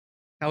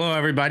Hello,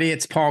 everybody.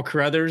 It's Paul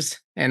Carruthers,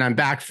 and I'm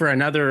back for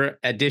another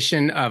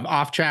edition of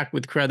Off Track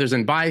with Carruthers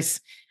and Bice.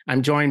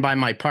 I'm joined by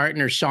my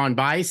partner, Sean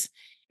Bice,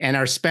 and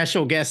our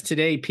special guest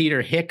today,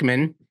 Peter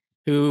Hickman,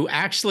 who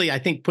actually, I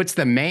think, puts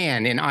the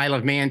man in Isle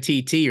of Man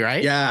TT,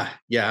 right?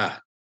 Yeah.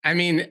 I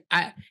mean,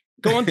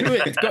 going through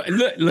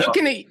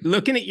it,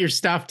 looking at your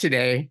stuff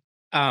today,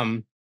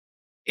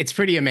 it's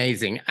pretty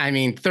amazing. I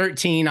mean,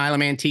 13 Isle of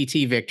Man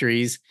TT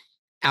victories,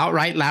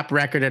 outright lap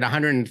record at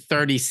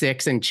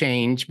 136 and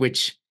change,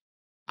 which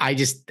I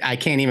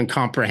can't even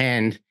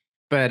comprehend.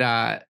 But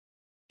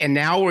and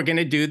now we're going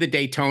to do the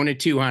Daytona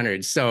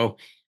 200. So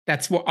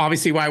that's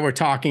obviously why we're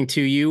talking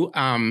to you.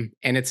 And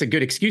it's a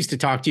good excuse to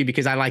talk to you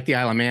because I like the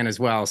Isle of Man as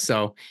well.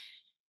 So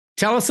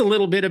tell us a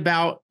little bit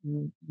about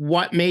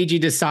what made you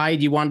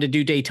decide you wanted to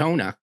do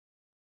Daytona.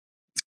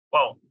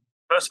 Well,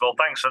 first of all,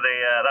 thanks for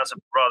that's a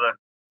rather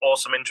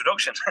awesome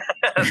introduction.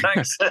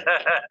 Thanks.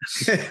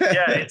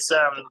 Yeah, it's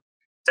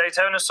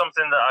Daytona is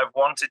something that I've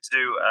wanted to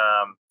do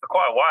for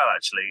quite a while,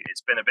 actually.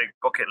 It's been a big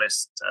bucket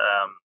list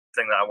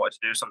thing that I wanted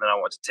to do, something I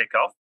wanted to tick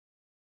off.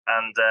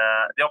 And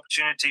the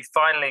opportunity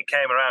finally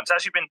came around. It's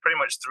actually been pretty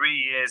much 3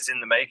 years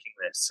in the making,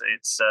 this.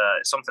 It's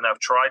something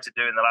I've tried to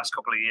do in the last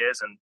couple of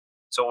years, and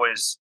it's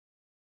always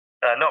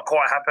not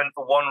quite happened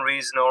for one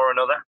reason or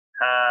another.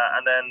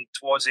 And then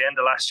towards the end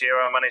of last year,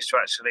 I managed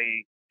to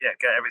actually get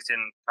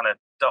everything, kind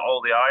of dot all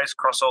the I's,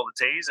 cross all the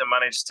T's, and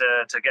managed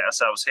to get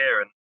ourselves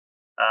here. And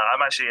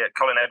I'm actually at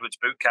Colin Edwards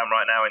boot camp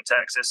right now in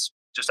Texas,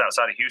 just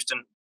outside of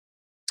Houston.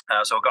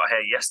 So I got here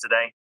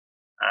yesterday,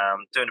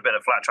 doing a bit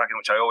of flat tracking,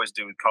 which I always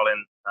do with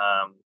Colin,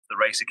 the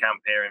racer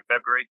camp here in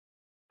February,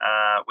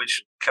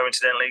 which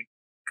coincidentally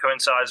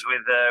coincides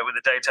with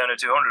the Daytona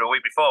 200 a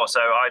week before.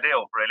 So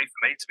ideal, really, for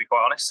me, to be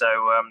quite honest. So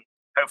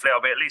hopefully I'll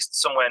be at least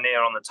somewhere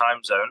near on the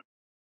time zone,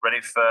 ready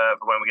for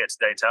when we get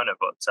to Daytona.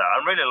 But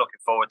I'm really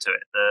looking forward to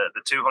it.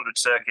 The 200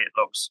 circuit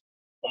looks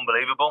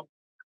unbelievable.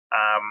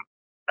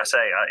 I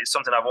say it's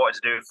something I've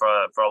wanted to do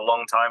for a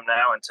long time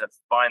now, and to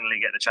finally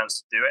get the chance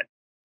to do it,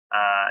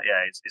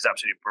 it's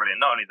absolutely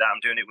brilliant. Not only that,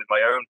 I'm doing it with my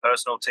own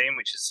personal team,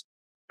 which is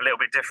a little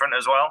bit different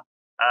as well,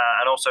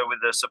 and also with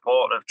the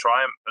support of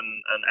Triumph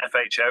and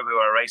FHO, who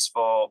I raced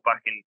for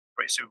back in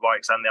Brit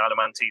Superbikes and the Isle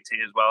of Man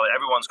TT as well.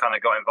 Everyone's kind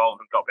of got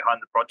involved and got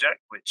behind the project,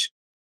 which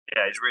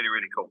is really,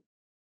 really cool.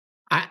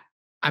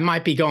 I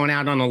might be going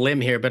out on a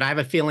limb here, but I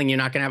have a feeling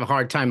you're not going to have a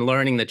hard time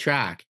learning the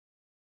track.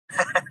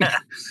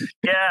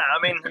 Yeah,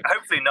 I mean,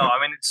 hopefully not.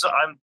 I mean,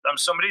 I'm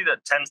somebody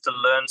that tends to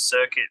learn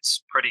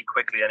circuits pretty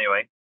quickly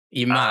anyway.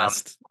 You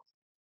must.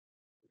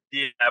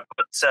 Yeah,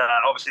 but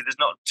obviously there's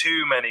not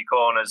too many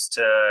corners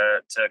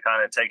to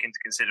kind of take into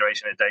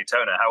consideration at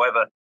Daytona.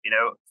 However,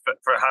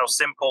 for how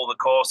simple the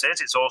course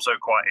is, it's also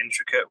quite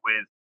intricate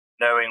with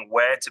knowing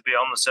where to be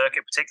on the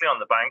circuit, particularly on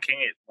the banking,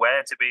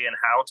 where to be and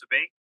how to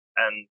be,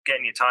 and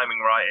getting your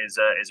timing right is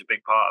a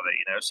big part of it.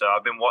 So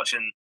I've been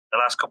watching the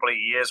last couple of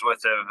years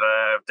worth of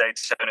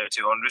Daytona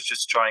 200s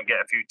just to try and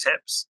get a few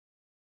tips.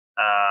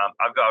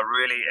 I've got a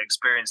really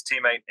experienced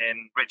teammate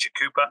in Richard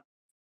Cooper,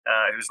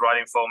 who's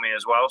riding for me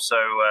as well. So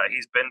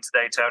he's been to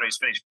Daytona. He's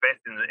finished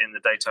 5th in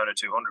the Daytona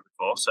 200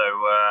 before. So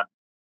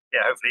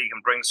hopefully he can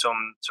bring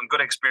some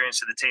good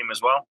experience to the team as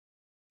well.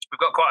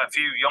 We've got quite a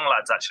few young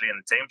lads actually in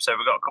the team. So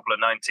we've got a couple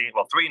of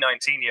 3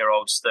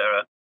 19-year-olds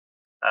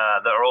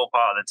that are all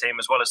part of the team,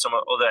 as well as some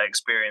other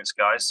experienced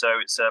guys.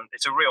 So it's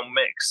a real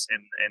mix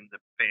in the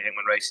Peter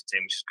Hickman racing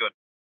team, which is good.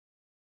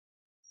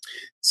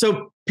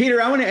 So,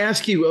 Peter, I want to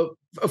ask you,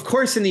 of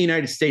course, in the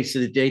United States,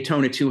 the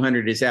Daytona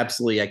 200 is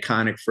absolutely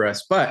iconic for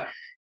us, but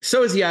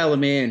so is the Isle of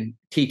Man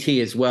TT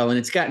as well. And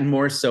it's gotten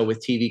more so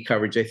with TV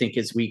coverage, I think,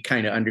 as we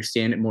kind of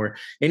understand it more.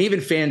 And even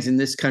fans in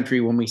this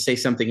country, when we say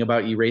something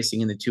about you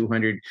racing in the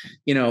 200,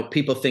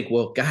 people think,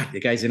 well, God, the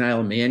guy's an Isle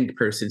of Man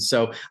person.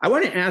 So I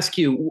want to ask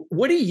you,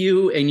 what do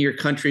you and your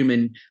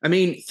countrymen,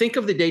 think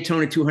of the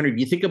Daytona 200.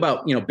 You think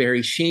about,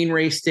 Barry Sheen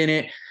raced in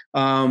it.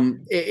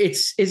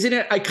 Isn't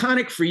it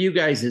iconic for you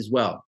guys as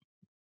well?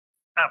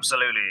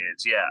 Absolutely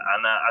is, yeah.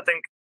 And I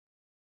think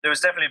there's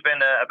definitely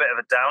been a bit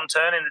of a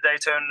downturn in the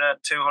Daytona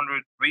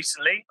 200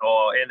 recently,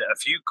 or in a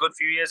good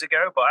few years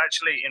ago. But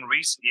actually, in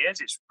recent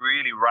years, it's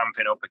really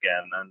ramping up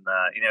again. And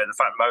the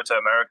fact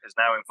MotoAmerica is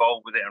now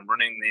involved with it and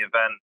running the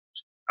event,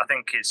 I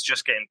think it's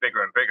just getting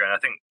bigger and bigger. And I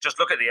think just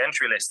look at the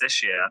entry list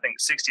this year. I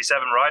think 67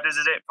 riders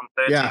is it from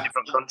 13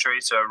 different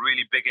countries, so a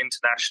really big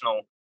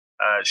international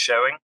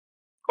showing.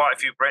 Quite a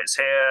few Brits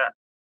here,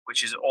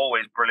 which is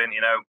always brilliant.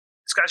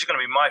 It's actually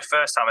going to be my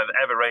first time I've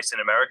ever raced in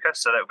America,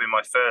 so that would be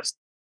my first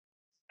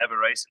ever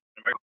race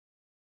in America.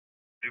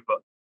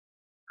 But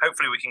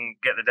hopefully we can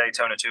get the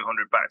Daytona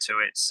 200 back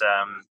to its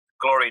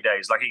glory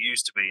days like it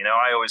used to be.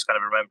 I always kind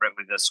of remember it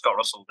with the Scott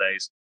Russell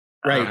days,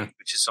 right?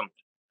 Which is something.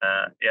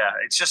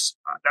 It's just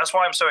that's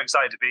why I'm so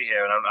excited to be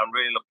here, and I'm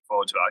really looking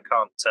forward to it. I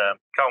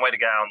can't wait to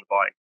get out on the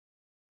bike.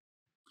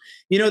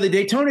 The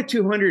Daytona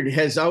 200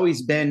 has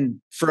always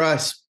been, for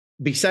us,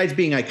 besides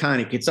being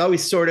iconic, it's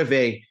always sort of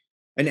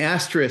an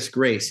asterisk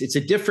race. It's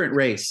a different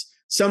race.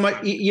 so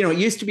much, you know, it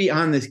used to be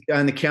on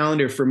the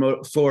calendar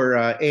for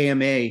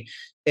AMA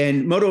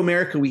and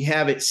MotoAmerica. We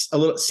have it a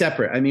little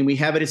separate. I mean, we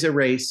have it as a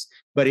race,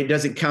 but it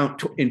doesn't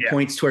count in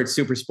points towards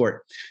Supersport.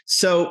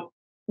 So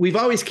we've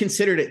always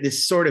considered it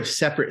this sort of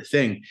separate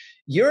thing.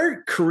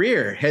 Your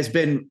career has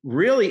been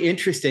really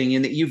interesting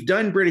in that you've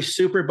done British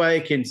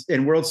Superbike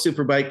and World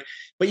Superbike,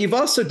 but you've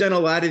also done a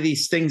lot of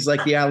these things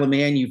like the Isle of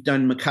Man. You've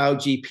done Macau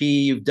GP,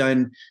 you've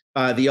done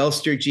the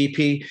Ulster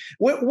GP.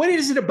 What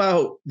is it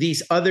about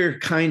these other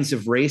kinds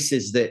of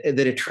races that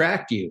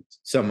attract you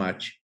so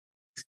much?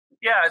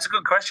 Yeah, it's a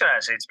good question,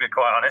 actually, to be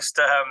quite honest.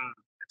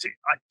 Do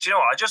you know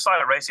what? I just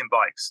like racing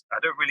bikes. I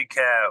don't really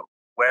care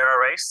where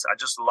I race. I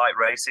just like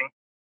racing.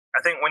 I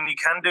think when you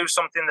can do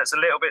something that's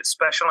a little bit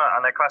special,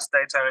 and I class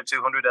Daytona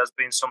 200 as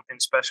being something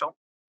special,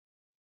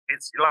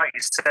 it's like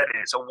you said,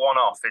 it's a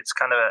one-off. It's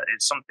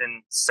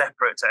something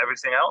separate to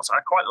everything else.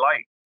 I quite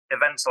like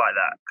events like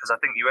that because I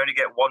think you only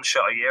get one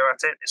shot a year at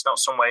it. It's not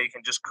somewhere you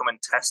can just come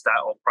and test at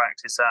or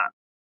practice at.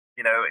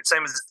 You know, it's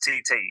same as the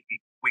TT.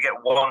 We get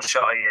one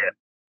shot a year.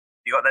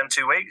 You got them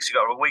 2 weeks, you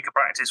got a week of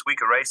practice,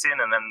 week of racing,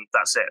 and then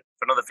that's it.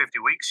 For another 50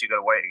 weeks, you got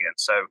to wait again.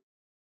 So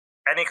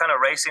any kind of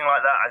racing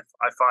like that,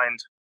 I find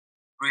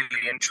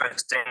really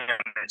interesting,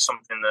 and it's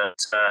something that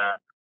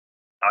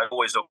I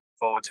always look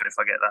forward to if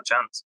I get that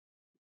chance.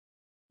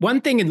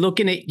 One thing in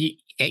looking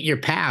at your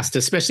past,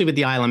 especially with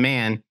the Isle of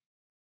Man,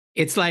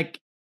 it's like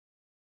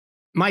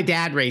my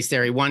dad raced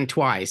there. He won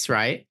twice,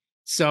 right?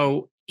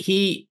 So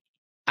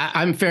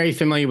I'm very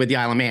familiar with the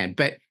Isle of Man,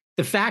 but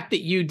the fact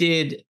that you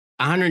did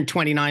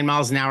 129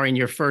 miles an hour in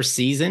your first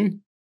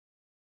season,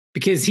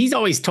 because he's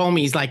always told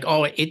me, he's like,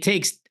 oh, it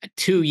takes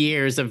 2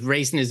 years of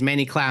racing as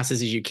many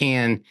classes as you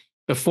can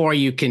before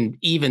you can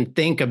even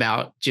think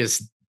about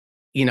just,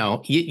 you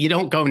know, you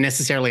don't go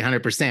necessarily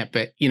 100%,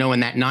 but, you know,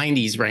 in that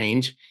 90s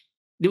range.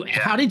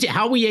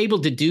 How were you able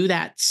to do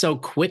that so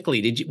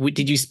quickly?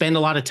 Did you spend a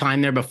lot of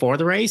time there before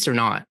the race or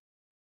not?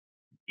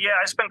 Yeah,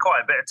 I spent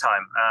quite a bit of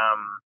time.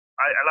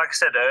 Like I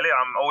said earlier,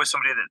 I'm always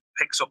somebody that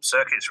picks up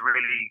circuits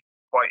really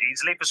quite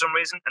easily for some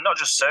reason, and not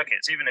just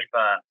circuits. Even if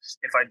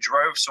I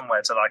drove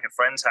somewhere to like a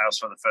friend's house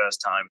for the first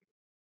time,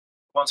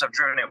 once I've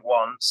driven it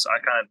once,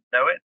 I kind of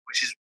know it,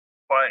 which is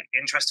quite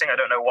interesting. I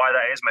don't know why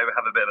that is. Maybe I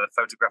have a bit of a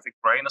photographic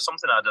brain or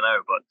something. I don't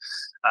know, but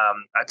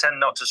I tend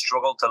not to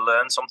struggle to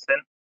learn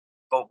something.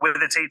 But with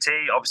the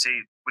TT,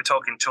 obviously, we're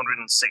talking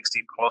 260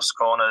 plus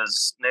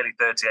corners, nearly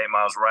 38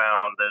 miles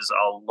round. There's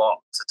a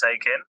lot to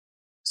take in.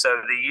 So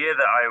the year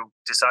that I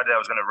decided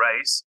I was going to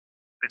race,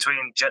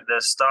 between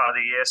the start of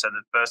the year, so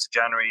the 1st of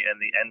January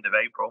and the end of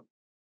April,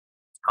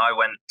 I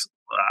went,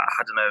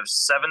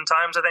 7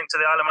 times, I think, to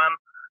the Isle of Man,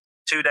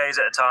 2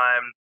 days at a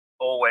time,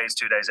 always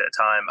 2 days at a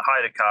time. I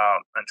hired a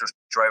car and just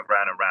drove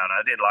round and round.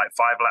 I did like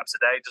 5 laps a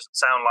day. It doesn't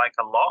sound like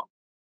a lot,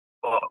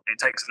 but it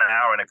takes an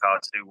hour in a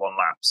car to do 1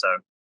 lap. So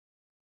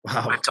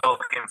we're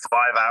talking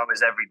 5 hours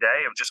every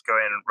day of just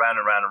going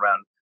round and round and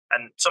round.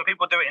 And some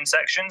people do it in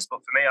sections, but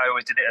for me, I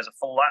always did it as a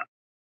full lap.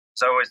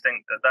 So I always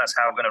think that that's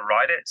how I'm going to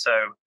ride it.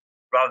 So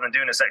rather than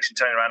doing a section,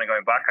 turning around and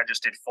going back, I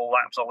just did full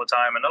laps all the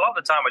time. And a lot of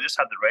the time, I just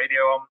had the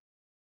radio on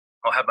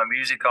or had my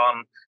music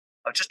on.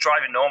 I was just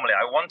driving normally.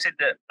 I wanted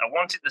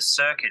the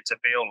circuit to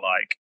feel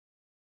like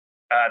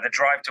the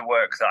drive to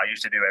work that I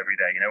used to do every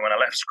day. You know, when I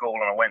left school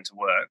and I went to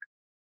work,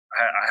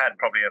 I had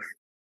probably a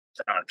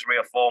 3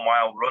 or 4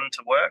 mile run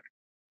to work.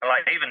 And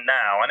like even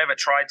now, I never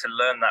tried to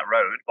learn that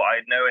road, but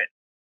I know it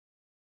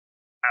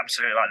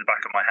absolutely like the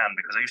back of my hand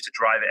because I used to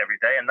drive it every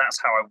day, and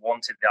that's how I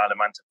wanted the Isle of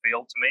Man to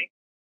feel to me.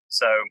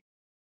 So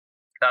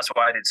that's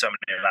why I did so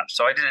many laps.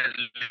 So I did at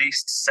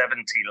least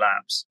 70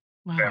 laps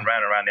going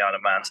round and around the Isle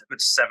of Man. So a good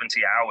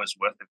 70 hours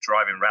worth of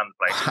driving around the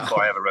place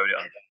before I ever rode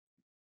it on.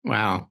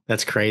 Wow,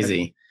 that's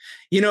crazy.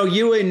 You know,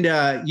 you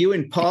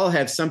and Paul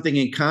have something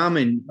in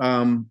common,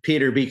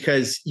 Peter,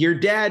 because your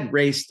dad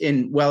raced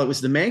in, well, it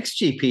was the Manx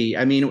GP.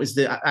 I mean, it was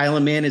the Isle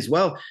of Man as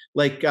well,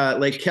 like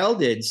Kel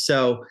did.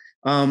 So,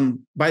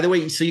 by the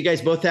way, so you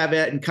guys both have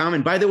that in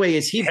common. By the way,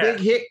 is he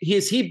big?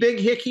 Is he big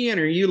Hickey, and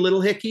are you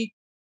little Hickey?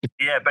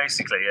 Yeah,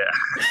 basically, yeah.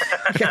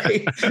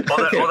 Okay.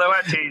 although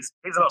actually,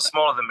 he's a lot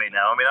smaller than me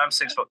now. I mean, I'm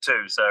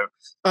 6'2", so.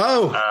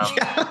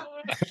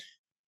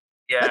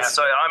 Yeah,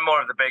 so I'm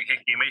more of the big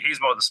Hickey.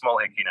 He's more of the small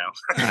Hickey now.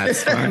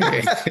 That's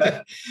funny.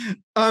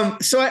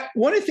 So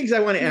one of the things I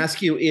want to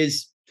ask you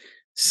is,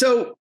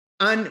 so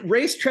on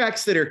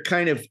racetracks that are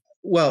kind of,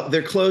 well,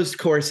 they're closed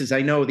courses.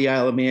 I know the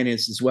Isle of Man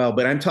is as well,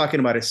 but I'm talking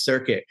about a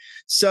circuit.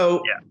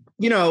 So,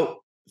 you know,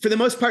 for the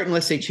most part,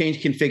 unless they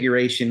change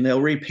configuration, they'll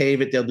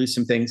repave it, they'll do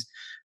some things.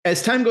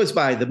 As time goes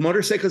by, the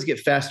motorcycles get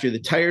faster, the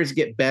tires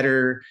get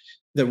better,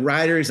 the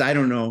riders, I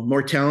don't know,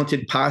 more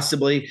talented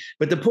possibly.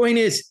 But the point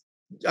is,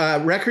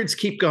 records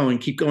keep going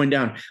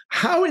down.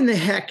 How in the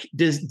heck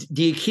do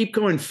you keep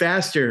going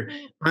faster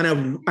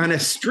on a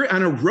street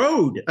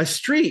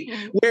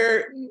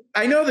where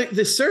I know that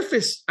the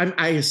surface,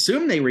 I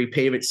assume they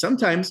repave it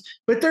sometimes,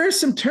 but there are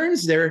some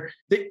turns there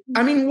that,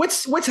 I mean,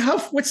 what's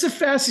the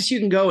fastest you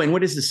can go and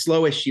what is the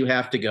slowest you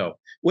have to go?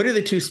 What are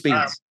the two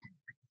speeds?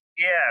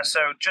 Yeah,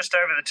 so just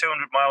over the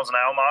 200 miles an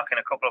hour mark in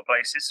a couple of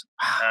places.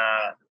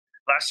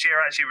 Last year,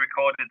 I actually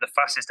recorded the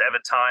fastest ever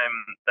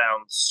time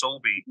down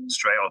Sulby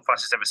Straight, or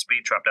fastest ever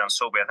speed trap down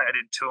Sulby. I think I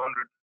did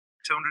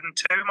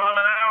 202 mile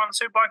an hour on the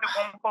superbike at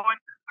one point.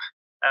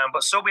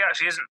 But Sulby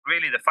actually isn't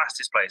really the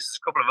fastest place. There's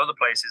a couple of other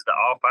places that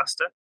are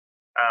faster.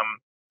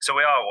 So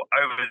we are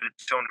over the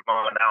 200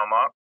 mile an hour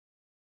mark.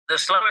 The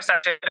slowest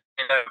actually,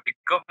 the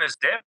Governor's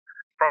Dip,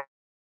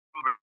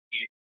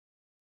 probably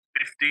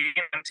 15,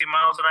 20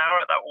 miles an hour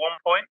at that one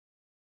point.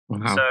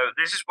 Wow. So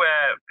this is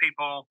where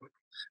people,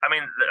 I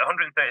mean, the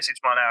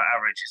 136 mile an hour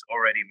average is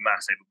already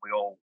massive.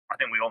 I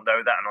think we all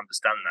know that and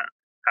understand that.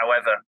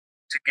 However,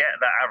 to get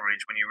that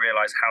average, when you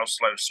realize how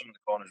slow some of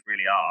the corners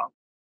really are,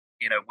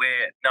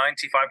 we're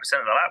 95%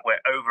 of the lap,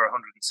 we're over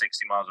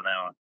 160 miles an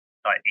hour,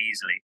 like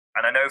easily.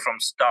 And I know from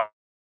start,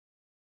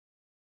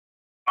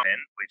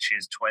 which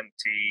is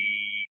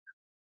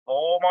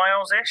 24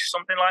 miles-ish,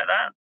 something like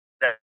that,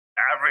 the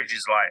average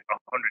is like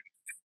 100.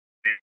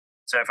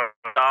 So from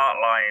start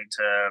line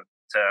to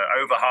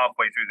over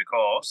halfway through the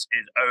course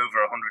is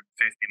over 150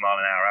 mile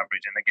an hour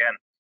average. And again,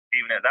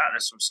 even at that,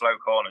 there's some slow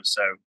corners.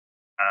 So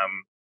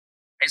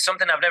it's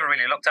something I've never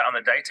really looked at on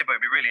the data, but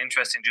it'd be really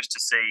interesting just to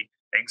see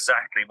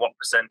exactly what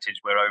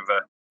percentage we're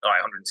over,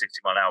 like 160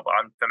 mile an hour. But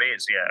for me,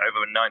 it's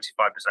over 95%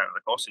 of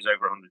the course is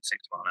over 160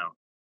 mile an hour.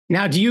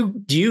 Now, do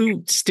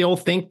you still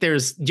think do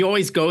you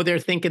always go there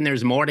thinking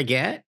there's more to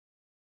get?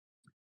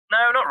 No,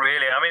 not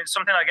really. I mean,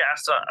 something I get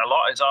asked a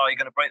lot is, are you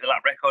going to break the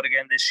lap record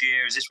again this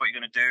year? Is this what you're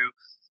going to do?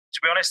 To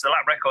be honest, the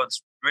lap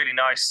record's really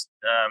nice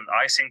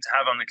icing to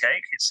have on the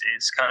cake.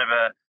 It's kind of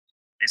a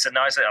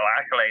nice little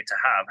accolade to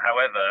have.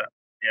 However,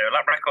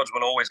 lap records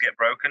will always get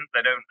broken.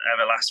 They don't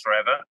ever last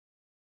forever.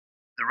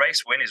 The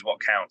race win is what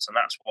counts, and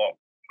that's what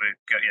we're.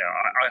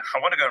 I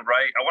want to go and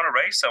race. I want to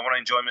race. I want to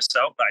enjoy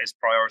myself. That is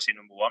priority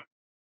number one,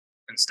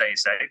 and stay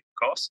safe, of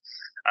course.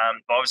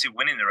 But obviously,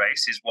 winning the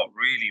race is what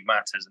really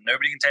matters, and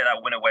nobody can take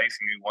that win away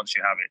from you once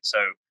you have it.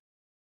 So,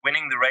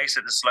 winning the race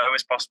at the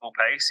slowest possible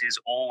pace is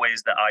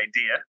always the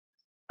idea.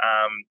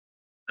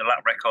 The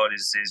lap record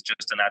is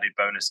just an added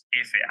bonus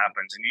if it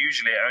happens, and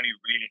usually it only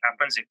really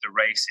happens if the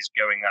race is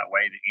going that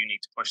way that you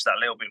need to push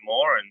that little bit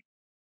more and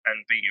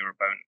beat your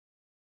opponent.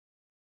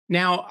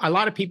 Now, a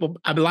lot of people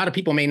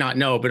may not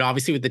know, but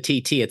obviously with the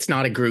TT, it's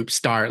not a group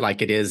start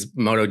like it is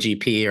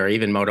MotoGP or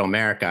even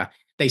MotoAmerica.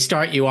 They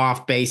start you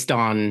off based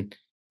on,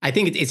 I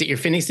think, is it your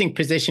finishing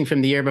position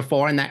from the year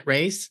before in that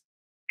race?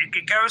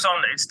 It goes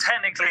on. It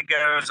technically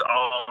goes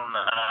on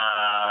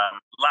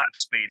lap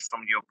speed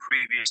from your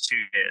previous 2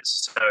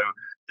 years. So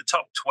the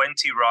top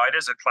 20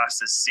 riders are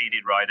classed as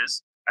seeded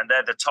riders, and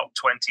they're the top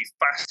 20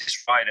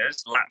 fastest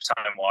riders lap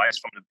time wise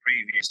from the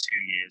previous 2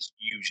 years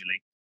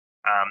usually.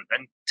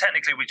 And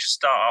technically, we just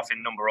start off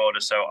in number order.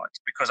 So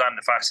because I'm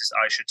the fastest,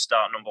 I should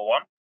start number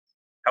one.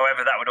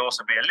 However, that would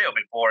also be a little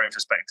bit boring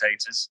for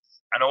spectators.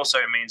 And also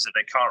it means that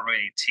they can't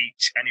really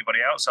teach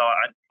anybody else. So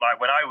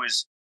when I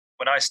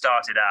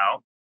started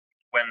out,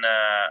 in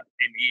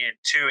year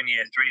 2 and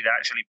year 3, they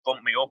actually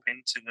bumped me up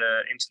into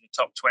the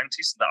top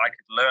 20 so that I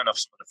could learn off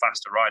some of the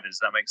faster riders.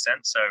 Does that make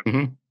sense? So,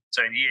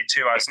 So in year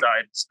 2, I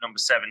started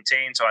number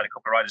 17. So I had a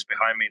couple of riders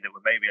behind me that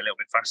were maybe a little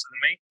bit faster than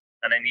me.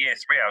 And then year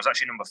 3, I was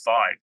actually number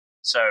 5.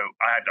 So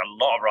I had a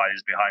lot of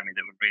riders behind me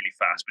that were really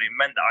fast, but it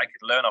meant that I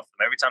could learn off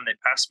them. Every time they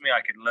passed me,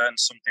 I could learn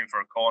something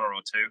for a corner or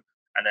two,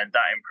 and then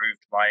that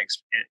improved my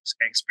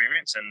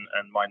experience and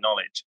my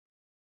knowledge.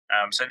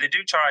 So they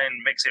do try and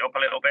mix it up a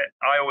little bit.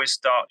 I always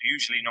start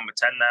usually number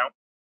 10 now.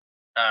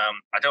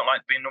 I don't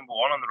like being number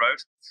 1 on the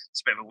road.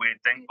 It's a bit of a weird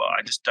thing, but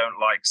I just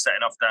don't like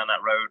setting off down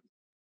that road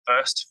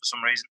first for some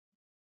reason.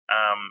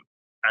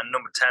 And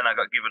number 10, I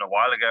got given a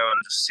while ago, and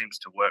it just seems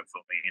to work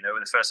for me.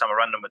 The first time I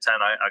ran number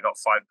 10, I got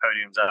 5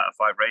 podiums out of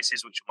 5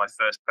 races, which were my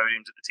first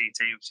podiums at the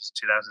TT, which is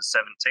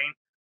 2017.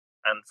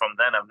 And from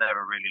then, I've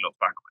never really looked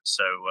backwards.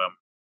 So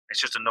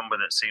it's just a number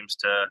that seems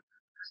to,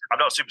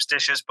 I'm not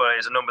superstitious, but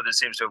it's a number that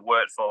seems to have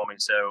worked for me.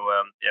 So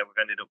we've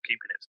ended up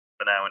keeping it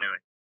for now anyway.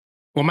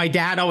 Well, my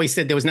dad always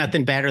said there was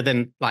nothing better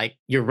than like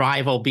your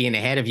rival being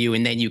ahead of you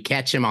and then you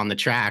catch him on the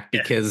track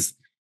because,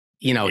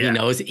 he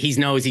knows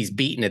he's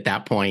beaten at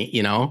that point,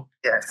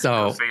 Yeah.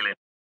 So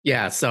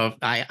yeah, so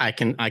I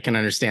can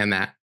understand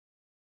that.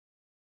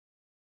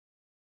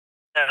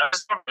 Yeah,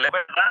 just a little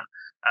bit of that,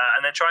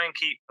 and then try and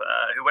keep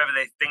whoever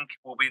they think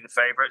will be the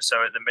favourite.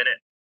 So at the minute,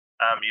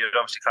 you'd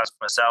obviously class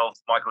myself,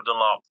 Michael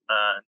Dunlop,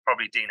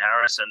 probably Dean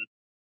Harrison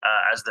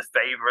as the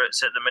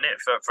favourites at the minute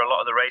for a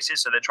lot of the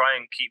races. So they try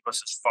and keep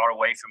us as far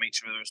away from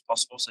each other as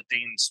possible. So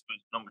Dean's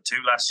was number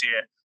 2 last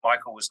year,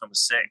 Michael was number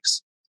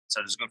 6. So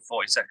there's a good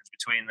 40 seconds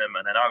between them.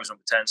 And then I was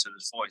number 10, so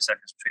there's 40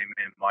 seconds between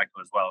me and Michael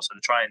as well. So they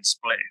try and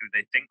split who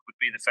they think would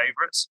be the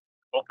favourites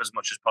up as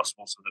much as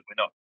possible so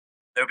that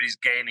nobody's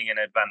gaining an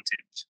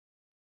advantage.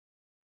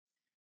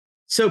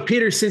 So,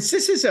 Peter, since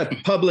this is a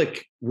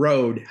public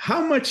road,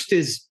 how much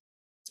does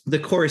the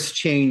course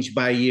change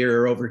by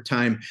year or over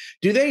time?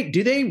 Do they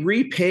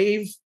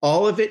repave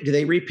all of it? Do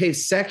they repave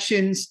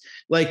sections?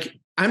 Like,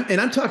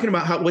 I'm talking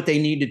about what they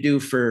need to do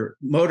for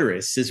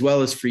motorists as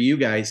well as for you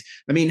guys.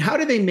 I mean, how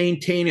do they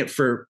maintain it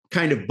for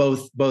kind of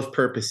both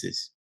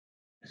purposes?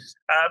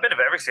 A bit of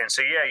everything.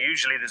 So yeah,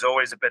 usually there's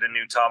always a bit of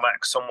new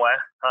tarmac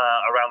somewhere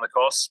around the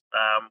course,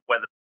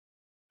 whether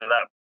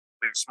that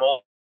be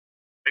small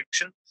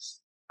fiction.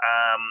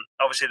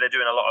 Obviously, they're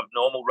doing a lot of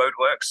normal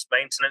roadworks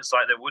maintenance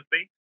like there would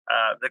be.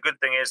 The good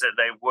thing is that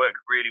they work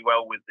really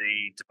well with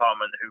the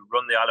department who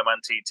run the Isle of Man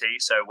TT.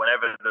 So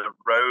whenever the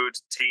road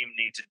team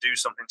need to do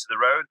something to the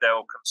road,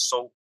 they'll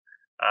consult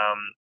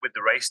with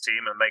the race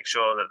team and make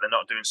sure that they're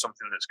not doing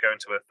something that's going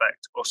to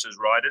affect us as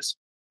riders.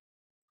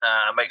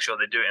 And make sure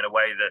they do it in a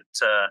way that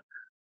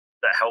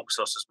that helps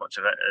us as much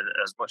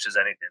as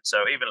anything.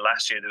 So even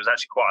last year, there was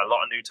actually quite a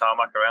lot of new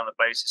tarmac around the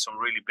place. Some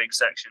really big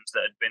sections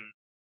that had been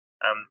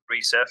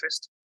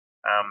resurfaced.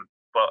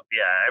 But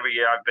yeah, every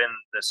year I've been,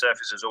 the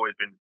surface has always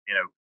been,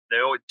 they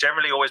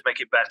generally always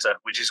make it better,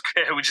 which is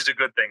a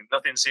good thing.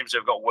 Nothing seems to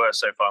have got worse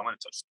so far. I'm going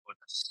to touch the wood,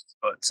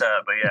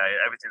 but yeah,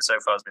 everything so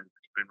far has been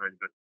really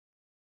good.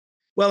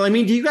 Well, I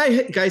mean, do you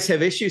guys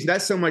have issues?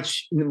 Not so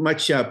much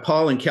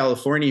Paul in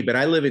California, but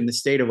I live in the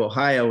state of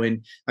Ohio,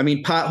 and I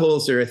mean,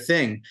 potholes are a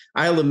thing.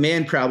 Isle of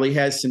Man probably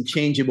has some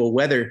changeable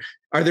weather.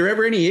 Are there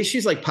ever any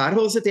issues like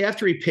potholes that they have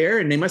to repair?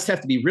 And they must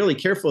have to be really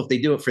careful if they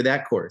do it for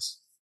that course.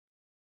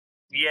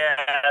 Yeah,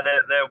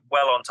 they're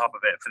well on top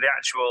of it. For the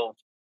actual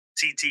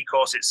TT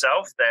course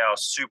itself, they are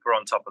super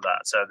on top of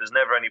that. So there's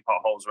never any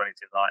potholes or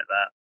anything like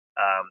that.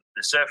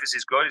 The surface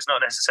is good. It's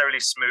not necessarily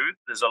smooth.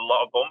 There's a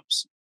lot of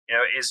bumps.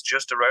 It is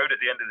just a road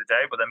at the end of the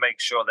day, but they make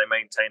sure they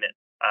maintain it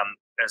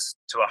as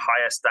to a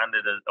higher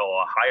standard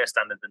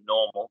than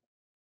normal.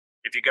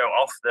 If you go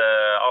off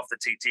the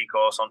TT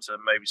course onto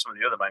maybe some of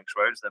the other Manx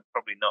roads, they're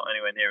probably not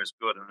anywhere near as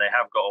good, and they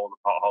have got all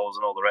the potholes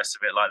and all the rest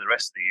of it, like the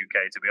rest of the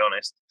UK, to be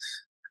honest.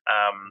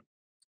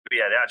 But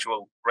yeah, the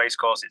actual race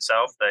course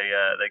itself, they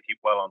keep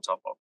well on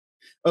top of.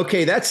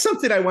 Okay, that's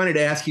something I wanted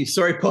to ask you.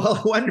 Sorry, Paul,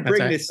 I wanted to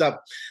bring this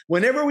up.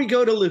 Whenever we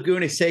go to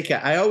Laguna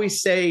Seca, I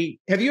always say,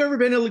 have you ever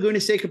been to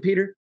Laguna Seca,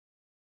 Peter?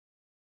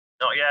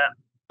 Not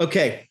yet.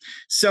 Okay,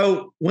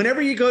 so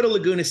whenever you go to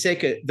Laguna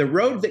Seca, the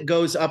road that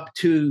goes up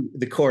to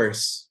the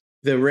course,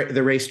 the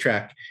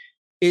racetrack,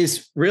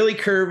 is really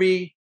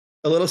curvy,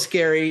 a little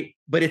scary,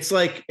 but it's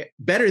like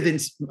better than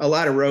a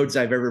lot of roads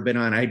I've ever been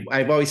on.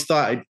 I've always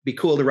thought it'd be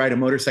cool to ride a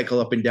motorcycle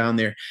up and down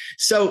there.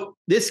 So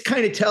this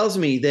kind of tells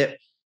me that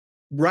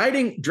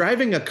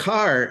driving a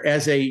car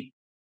as a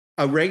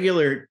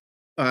regular,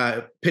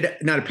 a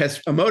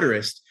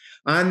motorist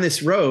on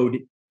this road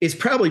is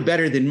probably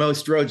better than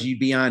most roads you'd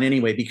be on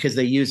anyway, because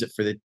they use it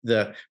for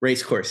the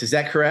race course. Is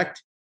that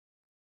correct?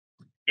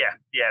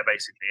 Yeah,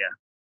 basically,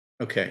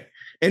 yeah. Okay.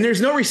 And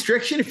there's no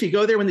restriction if you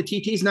go there when the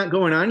TT is not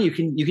going on. You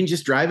can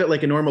just drive it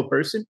like a normal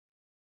person.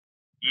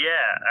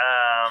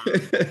 Yeah.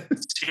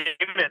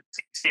 Even at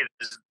TT,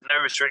 there's no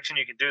restriction.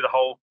 You can do the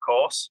whole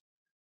course.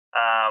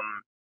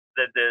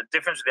 The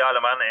difference with the Isle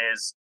of Man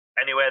is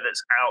anywhere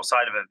that's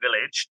outside of a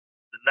village,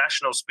 the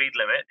national speed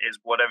limit is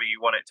whatever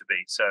you want it to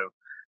be. So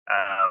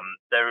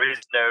there is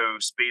no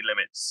speed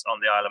limits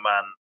on the Isle of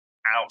Man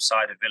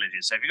outside of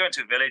villages. So if you go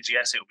into a village,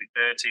 yes, it will be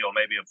 30 or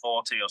maybe a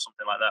 40 or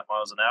something like that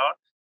miles an hour.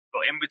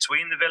 But in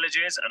between the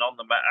villages and on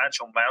the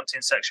actual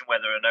mountain section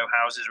where there are no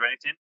houses or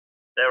anything,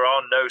 there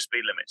are no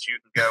speed limits. You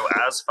can go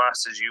as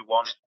fast as you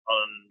want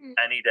on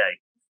any day.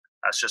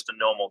 That's just a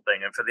normal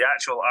thing. And for the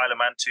actual Isle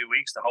of Man 2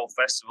 weeks, the whole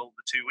festival,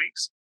 the 2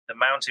 weeks, the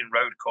mountain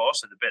road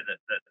course, so the bit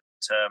that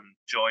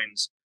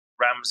joins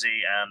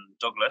Ramsey and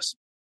Douglas,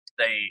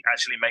 they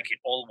actually make it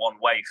all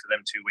one way for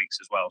them 2 weeks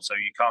as well. So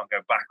you can't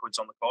go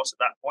backwards on the course at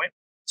that point.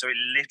 So it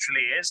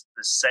literally is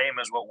the same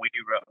as what we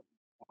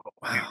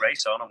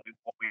race on. And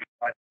what we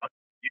ride on.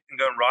 You can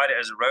go and ride it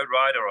as a road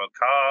rider or a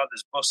car.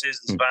 There's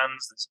buses, there's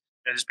vans,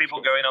 there's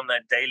people going on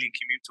their daily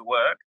commute to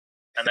work.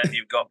 And then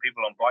you've got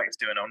people on bikes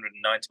doing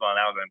 190 mile an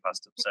hour going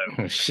past them. So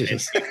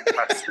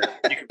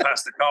you can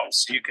pass the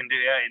cops. You can do,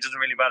 it doesn't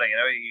really matter.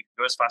 You can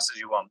go as fast as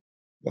you want.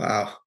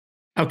 Wow.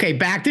 Okay,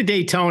 back to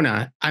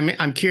Daytona.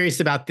 I'm curious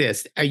about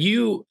this. Are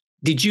you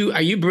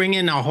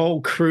bringing a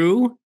whole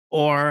crew,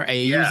 or are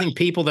you using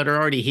people that are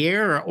already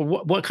here, or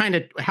what kind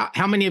of?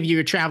 How many of you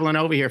are traveling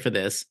over here for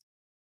this?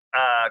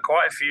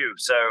 Quite a few.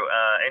 So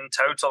in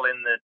total,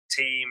 in the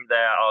team,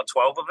 there are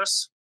 12 of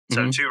us.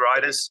 So 2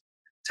 riders,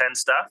 10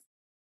 staff.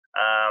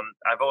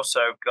 I've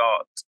also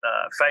got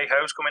Faye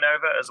Ho's coming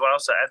over as well.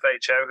 So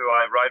FHO, who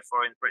I ride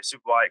for in Brit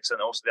Superbikes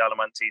and also the Isle of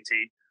Man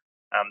TT.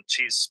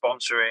 She's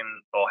sponsoring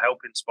or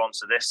helping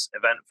sponsor this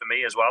event for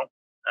me as well,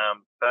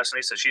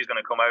 personally. So she's going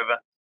to come over.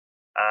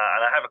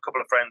 And I have a couple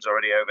of friends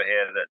already over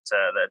here that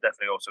are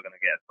definitely also going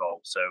to get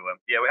involved. So,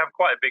 we have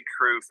quite a big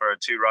crew for a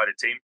 2-rider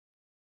team.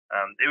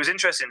 It was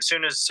interesting. As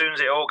soon as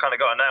it all kind of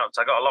got announced,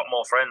 I got a lot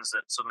more friends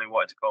that suddenly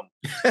wanted to come.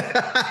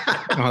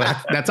 Well,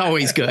 that's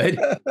always good.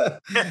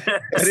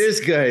 It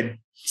is good.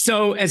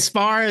 So as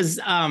far as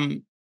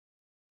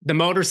the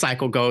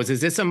motorcycle goes,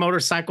 is this a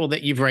motorcycle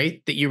that you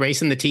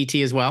race in the TT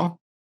as well?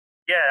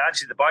 Yeah,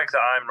 actually, the bike that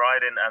I'm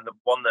riding and the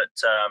one that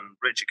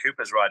Richard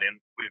Cooper's riding,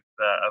 we've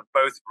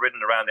both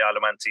ridden around the Isle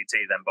of Man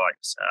TT, them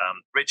bikes.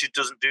 Richard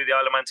doesn't do the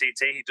Isle of Man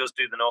TT. He does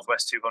do the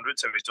Northwest 200,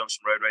 so he's done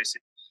some road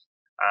racing.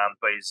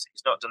 But he's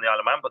not done the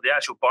Isle of Man. But the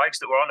actual bikes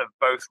that we're on have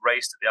both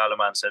raced at the Isle of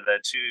Man. So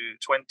they're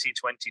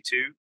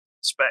 2022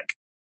 spec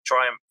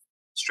Triumph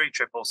Street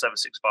Triple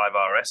 765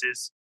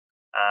 RSs.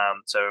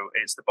 So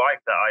it's the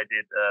bike that I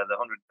did the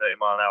 130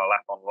 mile an hour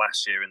lap on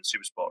last year in the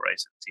Supersport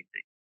race at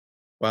TT.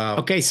 Wow.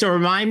 Okay, so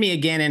remind me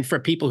again, and for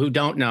people who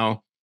don't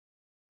know,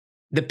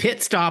 the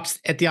pit stops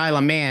at the Isle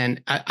of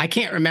Man, I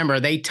can't remember. Are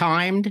they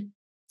timed?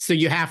 So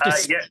you have to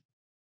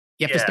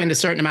you have to spend a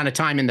certain amount of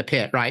time in the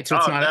pit, right? So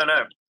it's not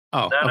no.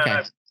 Oh, no,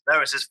 okay.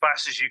 No, it's as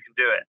fast as you can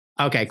do it.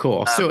 Okay,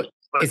 cool. So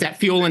is that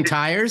fuel and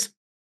tires?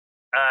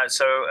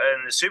 So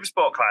in the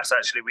Supersport class,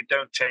 actually, we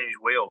don't change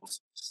wheels.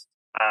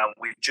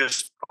 We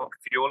just put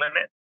fuel in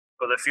it.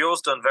 But the fuel's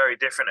done very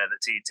different at the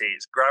TT.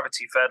 It's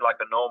gravity fed like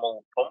a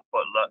normal pump,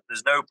 but look,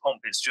 there's no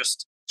pump. It's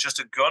just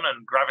a gun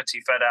and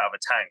gravity fed out of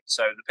a tank.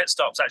 So the pit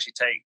stops actually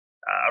take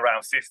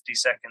around 50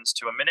 seconds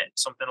to a minute,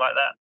 something like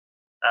that.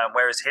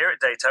 Whereas here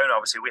at Daytona,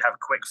 obviously, we have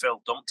quick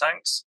fill dump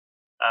tanks.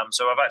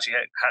 So I've actually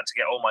had to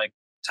get all my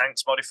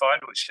tanks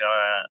modified, which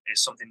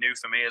is something new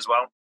for me as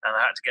well. And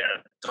I had to get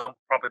a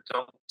proper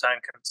dump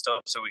tank and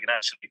stuff so we can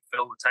actually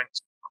fill the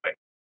tanks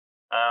quick.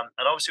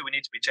 And obviously, we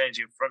need to be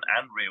changing front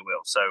and rear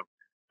wheels. So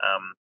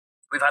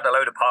we've had a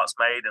load of parts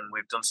made, and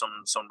we've done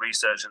some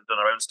research and done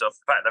our own stuff.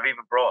 In fact, I've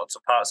even brought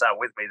some parts out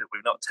with me that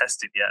we've not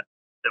tested yet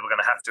that we're going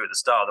to have to at the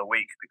start of the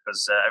week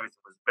because everything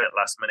was a bit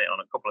last minute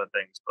on a couple of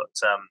things. But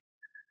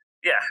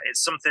yeah,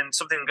 it's something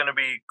going to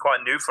be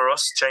quite new for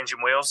us, changing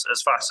wheels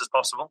as fast as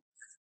possible.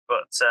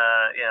 But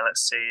yeah,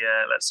 let's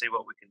see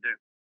what we can do.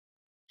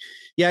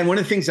 Yeah, and one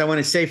of the things I want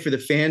to say for the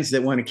fans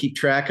that want to keep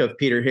track of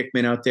Peter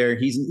Hickman out there,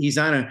 he's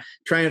on a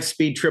Triumph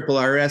Speed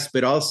Triple RS,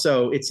 but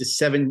also it's a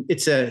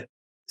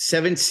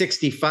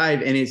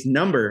 765, and his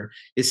number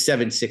is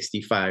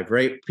 765,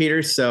 right,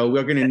 Peter? So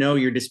we're going to know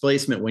your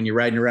displacement when you're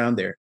riding around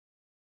there.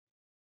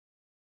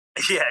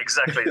 Yeah,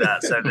 exactly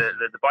that. So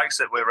the bikes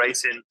that we're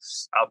racing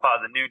are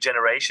part of the new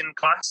generation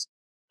class.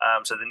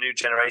 So the new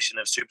generation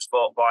of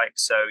Supersport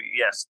bikes. So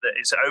yes,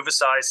 it's an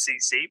oversized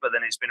CC, but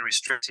then it's been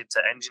restricted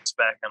to engine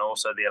spec, and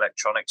also the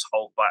electronics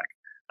hold back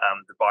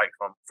the bike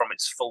from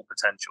its full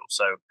potential.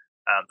 So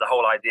the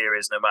whole idea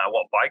is no matter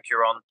what bike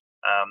you're on,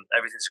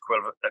 everything's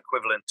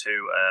equivalent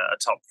to a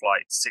top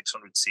flight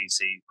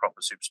 600cc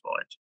proper Supersport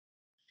engine.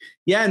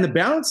 Yeah, and the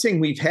balancing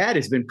we've had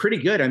has been pretty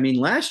good. I mean,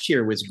 last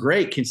year was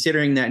great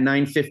considering that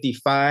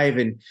 955,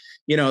 and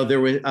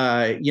there was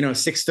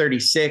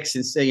 636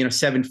 and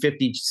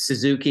 750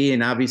 Suzuki,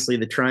 and obviously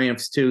the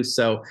Triumphs too.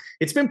 So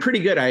it's been pretty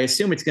good. I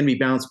assume it's going to be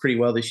balanced pretty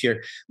well this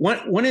year. One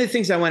of the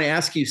things I want to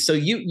ask you: so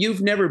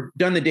you've never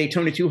done the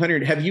Daytona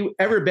 200. Have you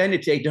ever been to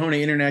Daytona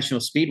International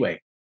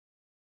Speedway?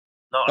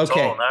 Not at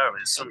all. No,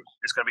 it's going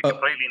to be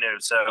completely new.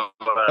 So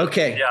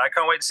okay, yeah, I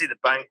can't wait to see the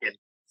banking.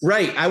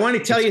 Right. I want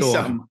to tell you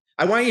something.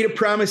 I want you to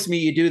promise me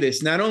you do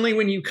this, not only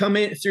when you come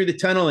in through the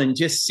tunnel and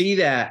just see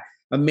that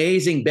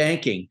amazing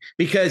banking,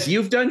 because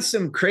you've done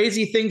some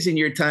crazy things in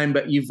your time,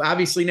 but you've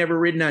obviously never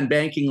ridden on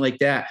banking like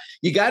that.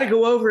 You got to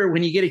go over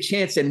when you get a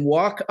chance and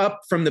walk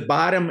up from the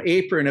bottom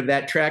apron of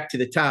that track to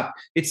the top.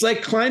 It's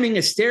like climbing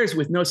a stairs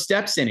with no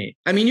steps in it.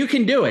 I mean, you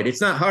can do it.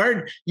 It's not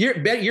hard. You're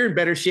in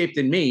better shape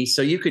than me,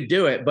 so you could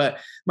do it. But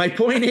my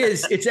point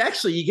is, it's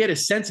actually, you get a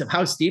sense of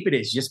how steep it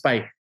is just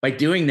by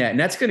doing that. And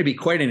that's going to be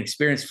quite an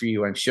experience for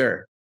you, I'm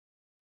sure.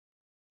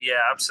 Yeah,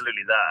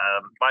 absolutely.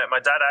 That my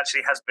dad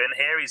actually has been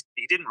here.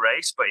 He didn't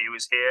race, but he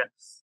was here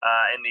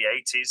in the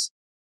 80s,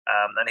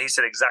 and he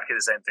said exactly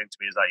the same thing to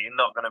me. He was like, "You're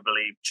not going to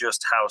believe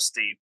just how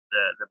steep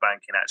the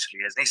banking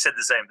actually is." And he said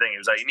the same thing. He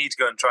was like, "You need to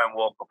go and try and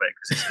walk up it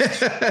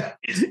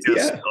because it's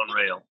just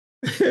unreal."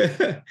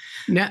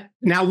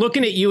 Now,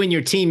 looking at you and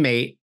your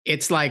teammate,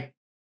 it's like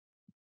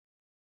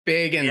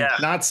big and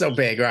not so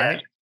big, right?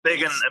 Yeah.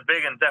 Big and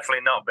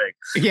definitely not big.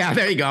 Yeah,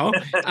 there you go.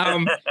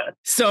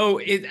 So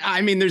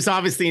there's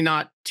obviously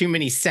not too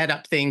many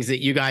setup things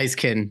that you guys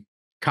can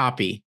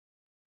copy.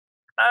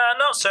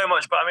 Not so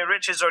much, but I mean,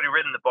 Richard's already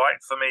ridden the bike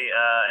for me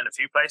in a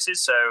few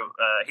places. So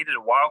he did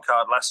a wild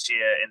card last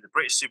year in the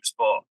British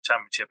Supersport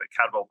Championship at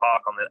Cadwell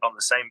Park on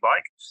the same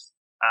bike.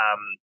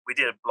 We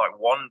did like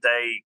 1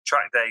 day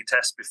track day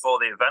test before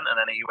the event, and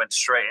then he went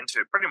straight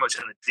into it, pretty much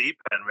in the deep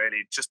end,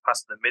 really, just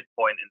past the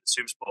midpoint in the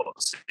Supersport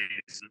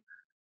season.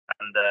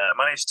 And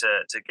managed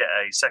to get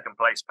a second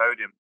place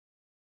podium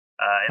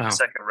in the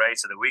second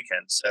race of the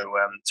weekend. So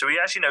he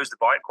actually knows the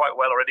bike quite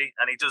well already,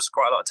 and he does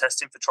quite a lot of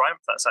testing for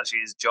Triumph. That's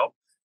actually his job.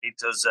 He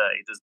does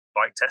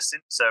bike testing.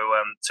 So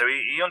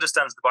he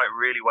understands the bike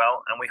really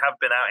well, and we have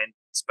been out in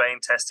Spain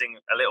testing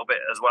a little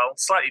bit as well.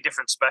 Slightly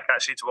different spec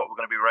actually to what we're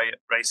going to be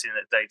racing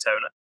at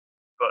Daytona.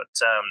 But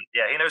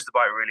yeah, he knows the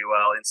bike really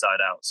well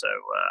inside out. So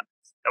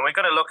and we're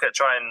going to look at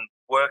try and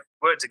work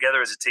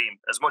together as a team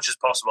as much as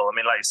possible. I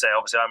mean, like you say,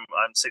 obviously I'm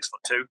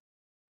 6'2".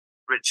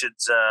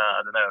 Richard's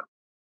I don't know,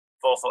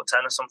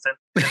 4'10" or something.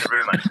 He's in the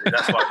room, actually.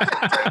 That's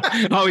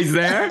why. Oh, he's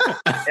there?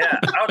 Yeah.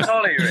 How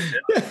tall are you,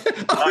 Richard?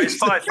 He's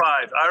 5'5".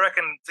 I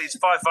reckon he's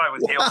 5'5"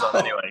 with heels on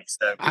anyway.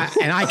 So.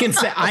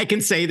 I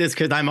can say this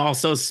because I'm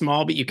also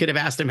small, but you could have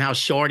asked him how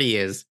short he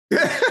is. You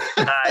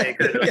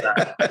could have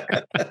done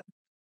that.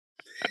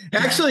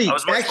 Actually, I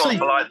was much more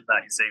polite than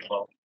that, you see,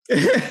 Paul.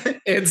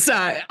 It's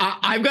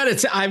I've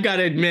got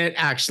to admit,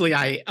 actually,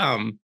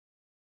 after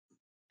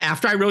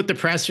I wrote the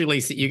press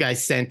release that you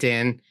guys sent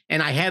in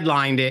and I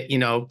headlined it,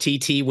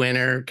 TT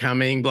winner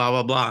coming, blah,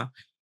 blah, blah.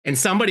 And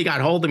somebody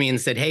got hold of me and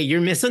said, hey,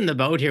 you're missing the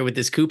boat here with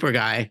this Cooper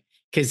guy,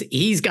 because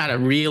he's got a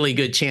really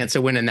good chance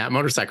of winning that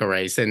motorcycle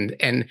race. And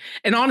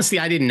honestly,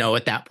 I didn't know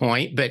at that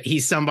point, but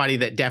he's somebody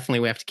that definitely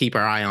we have to keep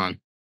our eye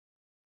on.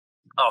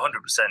 Oh, 100%.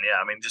 Yeah.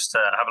 I mean, just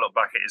have a look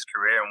back at his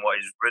career and what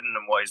he's ridden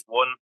and what he's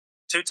won.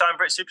 2-time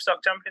Brit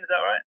Superstock champion, is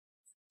that right?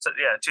 So,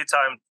 yeah,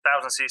 2-time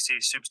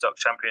 1000cc Superstock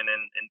champion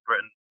in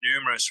Britain.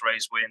 Numerous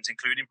race wins,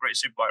 including Brit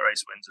Superbike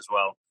race wins as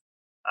well.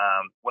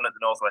 Won at the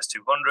Northwest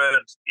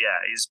 200.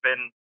 Yeah, he's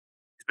been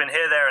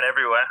here, there, and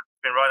everywhere.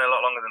 He's been riding a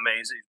lot longer than me.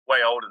 He's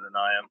way older than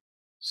I am.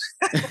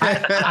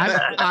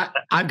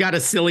 I've got a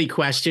silly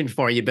question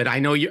for you, but I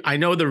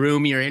know the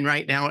room you're in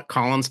right now at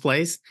Colin's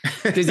place.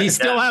 Does he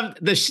still have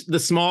the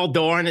small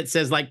door and it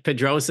says like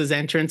Pedrosa's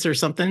entrance or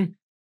something?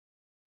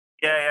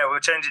 Yeah, we'll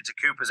change it to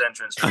Cooper's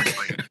entrance.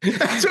 Okay.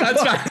 That's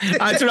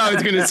what I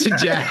was going to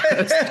suggest.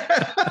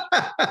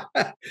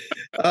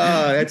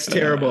 Oh, that's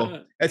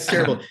terrible. That's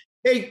terrible.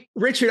 Hey,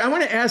 Richard, I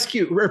want to ask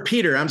you, or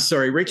Peter, I'm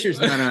sorry, Richard's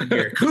not on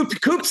here.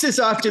 Coops is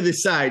off to the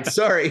side.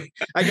 Sorry,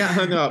 I got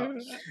hung up.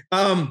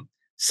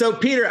 So,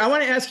 Peter, I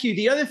want to ask you,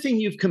 the other thing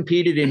you've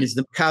competed in is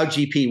the Macau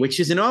GP, which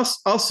is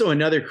also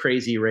another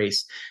crazy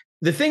race.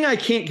 The thing I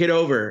can't get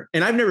over,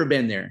 and I've never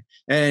been there,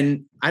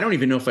 and I don't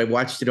even know if I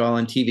watched it all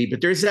on TV, but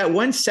there's that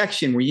one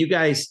section where you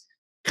guys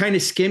kind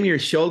of skim your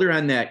shoulder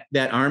on that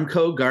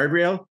Armco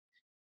guardrail.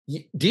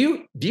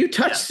 Do you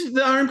touch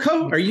the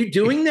Armco? Are you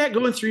doing that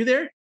going through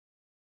there?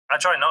 I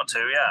try not to,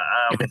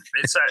 yeah.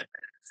 It's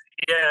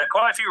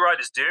quite a few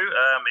riders do.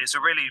 It's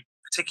a really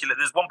particular,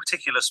 there's one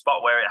particular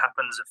spot where it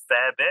happens a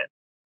fair bit.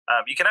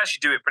 You can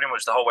actually do it pretty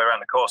much the whole way around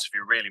the course if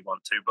you really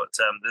want to, but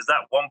there's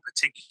that one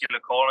particular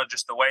corner,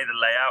 just the way the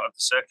layout of the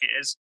circuit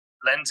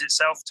lends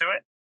itself to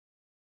it.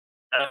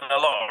 And a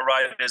lot of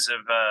riders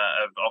have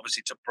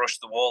obviously to brush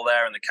the wall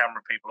there, and the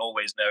camera people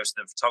always know, so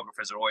the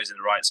photographers are always in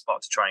the right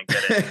spot to try and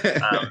get it.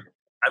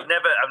 I've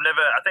never.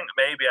 I think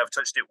maybe I've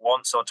touched it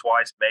once or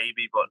twice,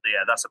 maybe, but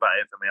yeah, that's about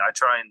it for me. I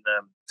try and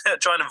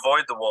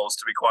avoid the walls,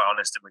 to be quite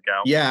honest, in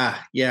Macau.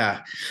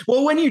 Yeah.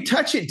 Well, when you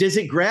touch it, does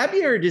it grab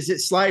you or does it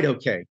slide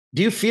okay?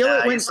 Do you feel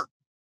it when?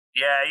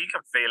 Yeah, you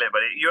can feel it,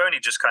 but you're only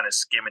just kind of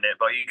skimming it.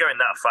 But you're going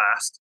that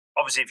fast.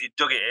 Obviously, if you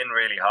dug it in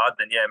really hard,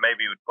 then yeah,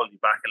 maybe it would pull you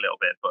back a little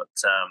bit. But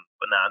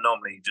no,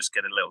 normally you just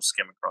get a little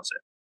skim across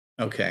it.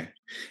 Okay.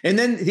 And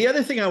then the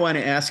other thing I want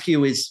to ask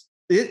you is,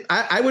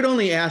 I would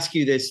only ask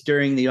you this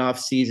during the off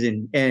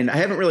season, and I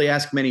haven't really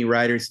asked many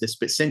riders this,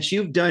 but since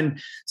you've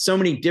done so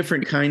many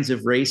different kinds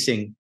of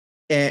racing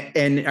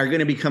and are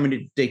going to be coming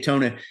to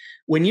Daytona,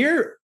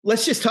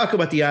 let's just talk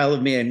about the Isle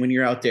of Man when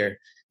you're out there.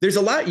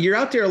 You're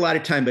out there a lot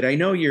of time, but I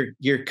know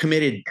you're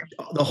committed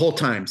the whole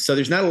time. So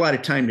there's not a lot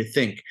of time to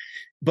think.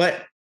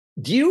 But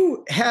do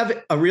you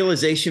have a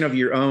realization of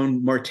your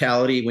own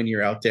mortality when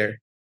you're out there?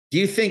 Do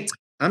you think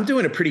I'm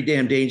doing a pretty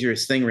damn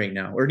dangerous thing right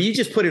now? Or do you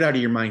just put it out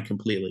of your mind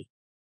completely?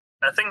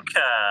 I think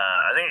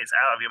it's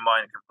out of your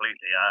mind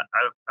completely.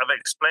 I've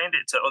explained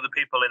it to other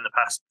people in the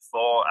past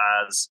before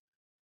as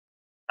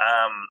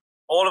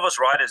all of us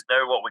riders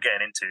know what we're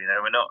getting into.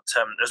 We're not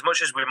as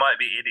much as we might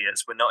be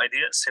idiots, we're not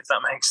idiots, if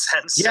that makes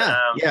sense.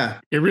 Yeah.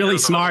 You're really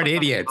smart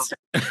idiots.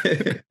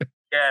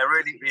 Yeah,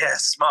 really. Yeah,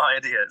 smart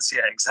idiots.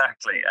 Yeah,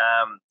 exactly.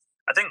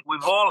 I think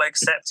we've all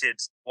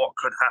accepted what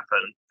could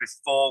happen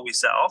before we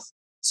set off.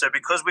 So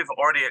because we've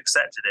already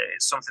accepted it,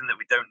 it's something that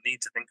we don't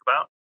need to think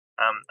about.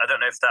 I don't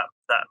know if that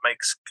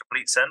makes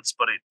complete sense,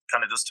 but it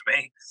kind of does to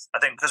me. I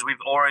think because we've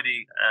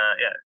already,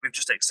 we've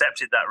just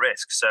accepted that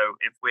risk. So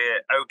if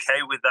we're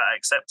okay with that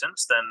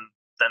acceptance, then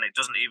it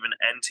doesn't even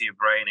enter your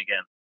brain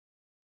again.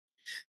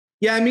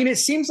 Yeah, I mean, it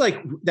seems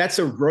like that's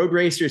a road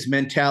racer's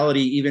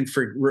mentality, even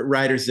for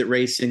riders that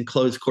race in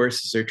closed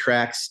courses or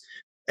tracks.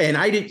 And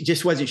I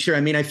just wasn't sure.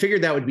 I mean, I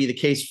figured that would be the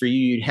case for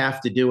you. You'd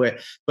have to do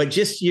it. But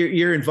just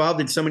you're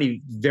involved in so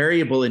many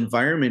variable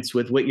environments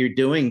with what you're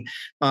doing.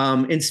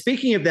 And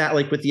speaking of that,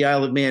 like with the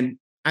Isle of Man,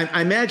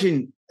 I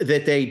imagine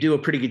that they do a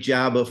pretty good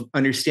job of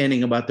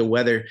understanding about the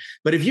weather.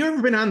 But have you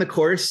ever been on the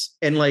course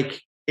and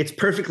like it's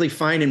perfectly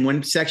fine in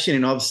one section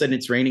and all of a sudden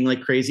it's raining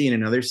like crazy in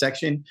another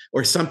section,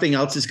 or something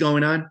else is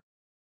going on?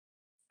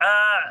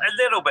 A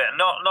little bit,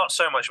 not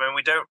so much. I mean,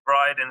 we don't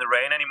ride in the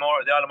rain anymore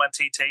at the Isle of Man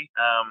TT.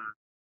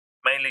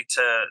 Mainly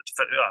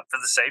for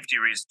the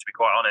safety reason, to be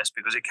quite honest,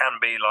 because it can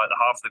be like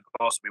half of the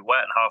course will be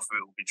wet and half of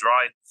it will be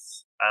dry.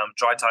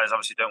 Dry tires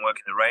obviously don't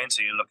work in the rain, so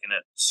you're looking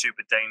at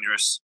super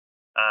dangerous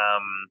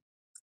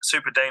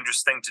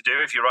thing to do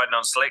if you're riding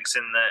on slicks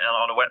on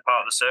a wet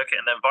part of the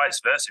circuit, and then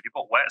vice versa. If you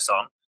put wets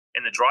on,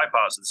 in the dry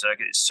parts of the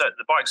circuit,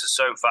 the bikes are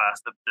so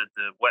fast,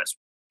 the wets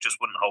just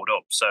wouldn't hold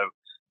up. So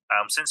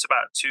since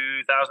about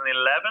 2011,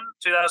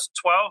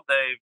 2012,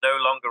 they no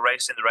longer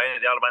race in the rain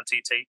at the Isle of Man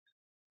TT.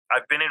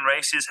 I've been in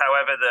races,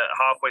 however, that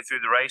halfway through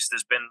the race,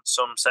 there's been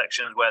some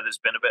sections where there's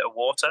been a bit of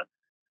water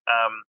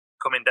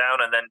coming down,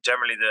 and then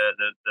generally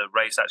the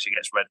race actually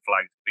gets red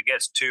flagged. If it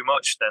gets too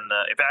much, then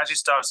if it actually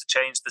starts to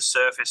change the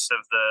surface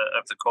of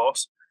the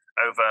course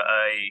over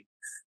a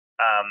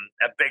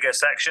bigger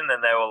section,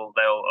 then they'll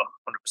 100%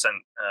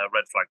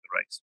 red flag the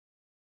race.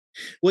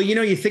 Well,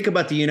 you think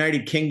about the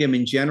United Kingdom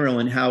in general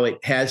and how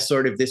it has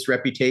sort of this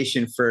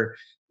reputation for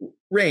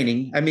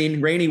rainy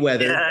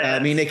weather. Yeah. I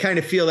mean, they kind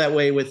of feel that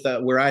way with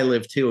where I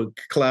live too,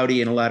 cloudy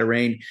and a lot of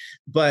rain.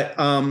 But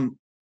will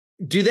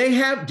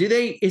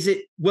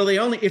they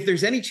only, if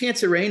there's any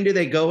chance of rain, do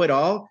they go at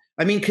all?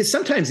 I mean, because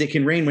sometimes it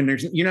can rain when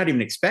you're not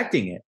even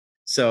expecting it.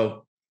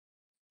 So.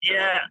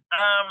 Yeah,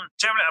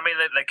 generally, I mean,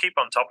 they keep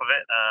on top of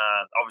it.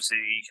 Obviously,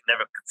 you can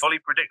never fully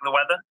predict the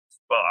weather.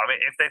 But, I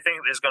mean, if they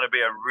think there's going to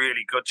be a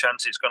really good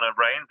chance it's going to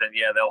rain, then,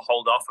 yeah, they'll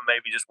hold off and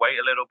maybe just wait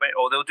a little bit.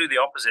 Or they'll do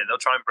the opposite.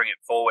 They'll try and bring it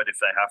forward if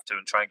they have to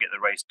and try and get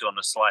the race done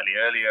slightly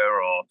earlier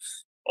or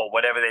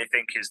whatever they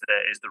think is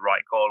the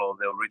right call. Or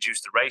they'll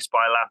reduce the race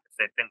by a lap if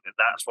they think that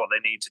that's what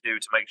they need to do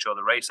to make sure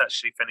the race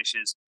actually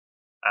finishes.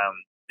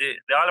 The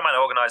Isle of Man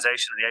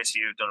organisation and the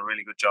ACU have done a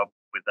really good job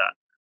with that.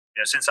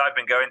 Since I've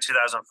been going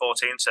 2014,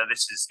 so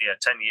this is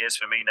 10 years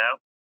for me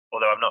now,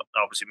 although I've not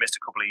obviously missed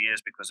a couple of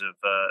years because of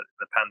the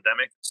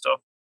pandemic and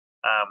stuff.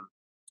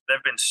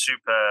 They've been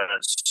super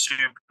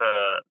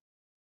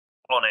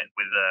on it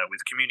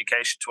with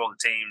communication to all the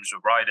teams,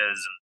 with riders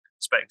and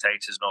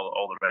spectators and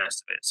all the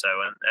rest of it.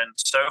 So and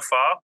so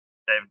far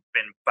they've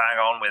been bang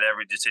on with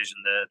every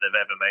decision they've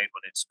ever made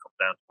when it's come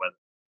down to weather.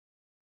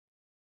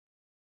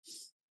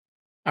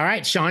 All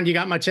right, Sean, you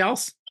got much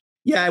else?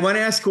 Yeah, I want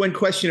to ask one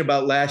question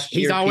about last year.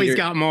 He's always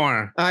got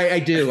more.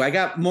 I do. I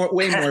got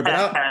way more.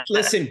 But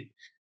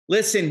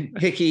listen,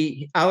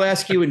 Hickey, I'll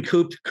ask you and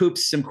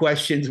Coops some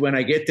questions when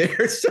I get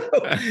there. So,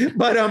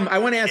 but I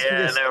want to ask you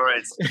this. No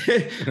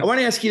worries. I want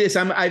to ask you this.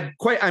 I'm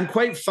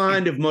quite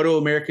fond of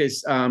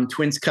MotoAmerica's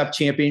Twins Cup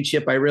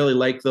Championship. I really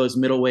like those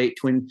middleweight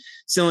twin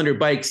cylinder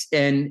bikes.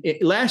 And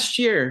last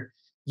year,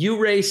 you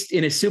raced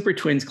in a Super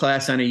Twins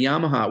class on a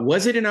Yamaha.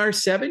 Was it an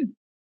R7?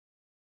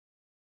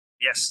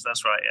 Yes,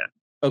 that's right. Yeah.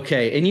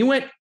 Okay, and you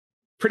went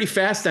pretty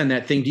fast on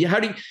that thing. How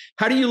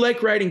do you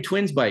like riding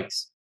twins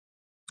bikes?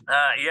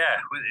 Yeah,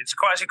 it's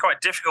actually quite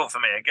difficult for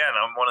me. Again,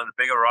 I'm one of the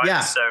bigger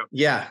riders,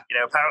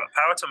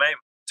 power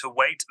to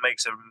weight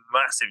makes a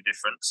massive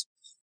difference.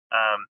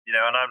 And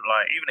I'm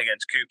like, even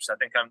against Coops, I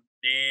think I'm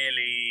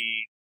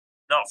nearly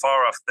not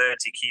far off 30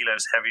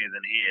 kilos heavier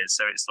than he is.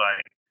 So it's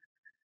like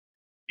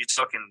you're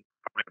talking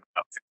probably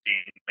about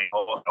 15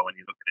 more when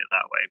you look at it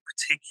that way,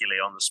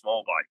 particularly on the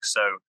small bikes.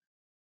 So.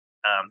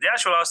 The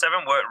actual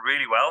R7 worked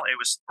really well. It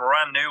was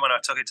brand new when I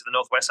took it to the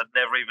Northwest. I'd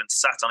never even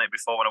sat on it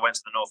before. When I went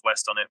to the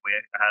Northwest on it, we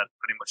had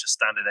pretty much a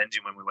standard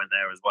engine when we went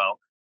there as well.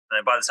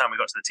 And then by the time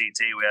we got to the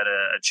TT, we had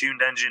a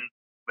tuned engine.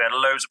 We had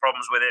loads of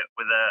problems with it,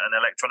 with an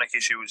electronic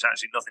issue, which was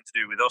actually nothing to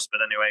do with us.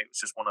 But anyway, it was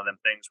just one of them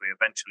things. We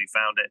eventually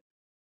found it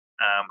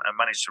and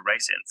managed to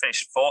race it and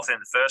finished fourth in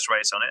the first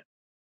race on it.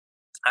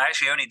 I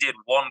actually only did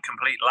one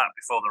complete lap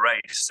before the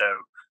race.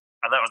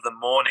 And that was the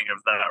morning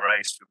of that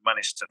race. We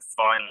managed to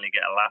finally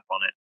get a lap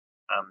on it.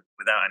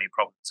 Without any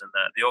problems. And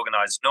the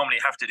organisers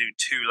normally have to do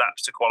 2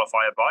 laps to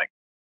qualify a bike.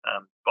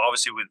 But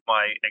obviously with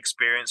my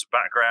experience,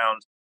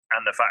 background,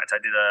 and the fact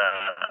I did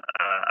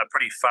a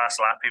pretty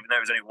fast lap, even though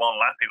it was only 1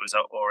 lap, it was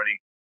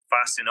already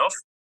fast enough.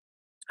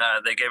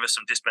 They gave us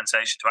some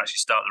dispensation to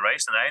actually start the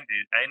race, and I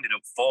ended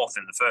up 4th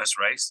in the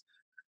first race,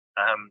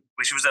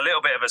 which was a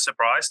little bit of a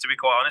surprise, to be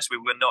quite honest. We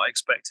were not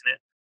expecting it.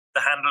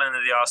 The handling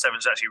of the R7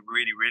 is actually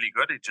really, really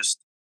good.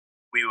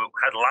 We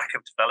had lack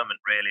of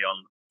development really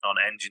on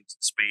engines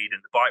and speed,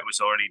 and the bike was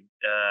already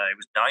it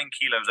was 9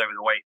 kilos over the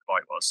weight the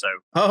bike was. So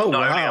not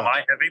only am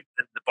I heavy,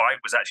 the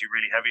bike was actually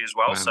really heavy as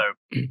well. Wow. So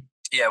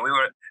yeah, we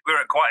were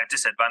at quite a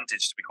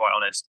disadvantage, to be quite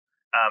honest.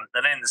 And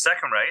then in the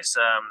second race,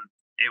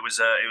 it was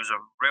a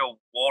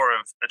real war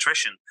of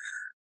attrition,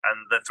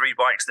 and the 3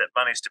 bikes that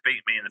managed to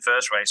beat me in the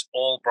first race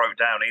all broke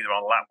down either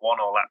on lap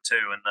 1 or lap 2,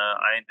 and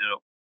I ended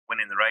up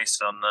winning the race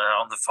on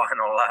the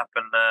final lap,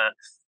 and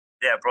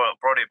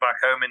brought it back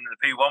home in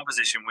the P1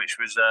 position, which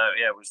was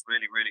was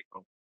really, really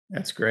cool.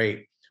 That's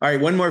great. All right,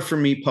 one more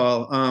from me,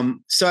 Paul.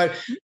 So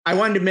I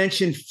wanted to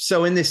mention,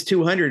 so in this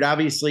 200,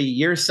 obviously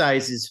your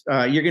size is,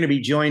 you're going to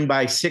be joined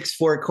by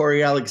 6'4"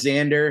 Corey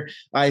Alexander.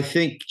 I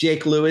think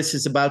Jake Lewis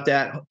is about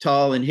that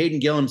tall, and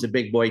Hayden Gillam's a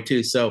big boy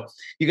too. So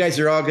you guys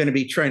are all going to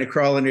be trying to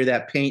crawl under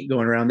that paint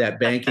going around that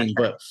banking.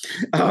 But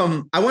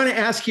I want to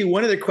ask you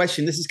one other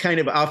question. This is kind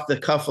of off the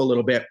cuff a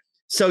little bit.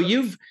 So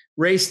you've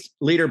raced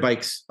leader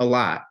bikes a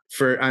lot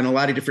on a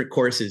lot of different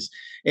courses.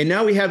 And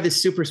now we have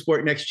this Super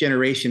Sport Next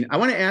Generation. I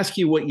want to ask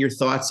you what your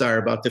thoughts are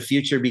about the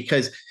future,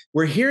 because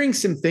we're hearing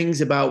some things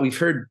about, we've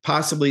heard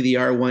possibly the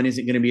R1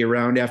 isn't going to be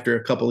around after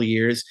a couple of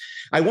years.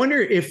 I wonder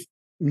if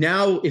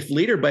now if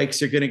leader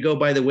bikes are going to go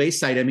by the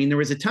wayside, I mean, there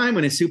was a time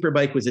when a super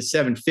bike was a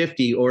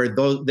 750 or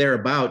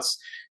thereabouts.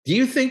 Do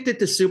you think that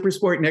the super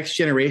sport next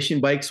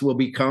generation bikes will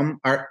become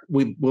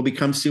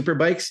super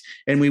bikes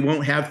and we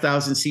won't have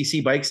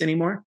 1,000cc bikes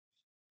anymore?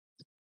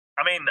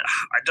 I mean,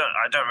 I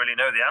don't really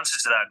know the answer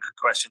to that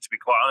question, to be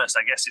quite honest.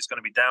 I guess it's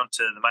going to be down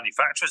to the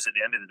manufacturers at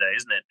the end of the day,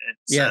 isn't it?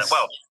 Yes.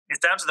 Well,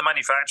 it's down to the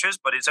manufacturers,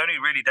 but it's only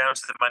really down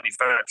to the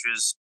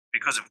manufacturers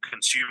because of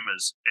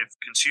consumers. If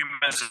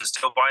consumers are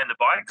still buying the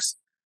bikes,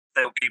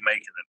 they'll keep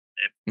making them.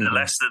 The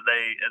less that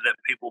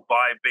people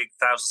buy big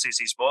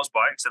 1,000cc sports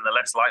bikes, and the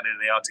less likely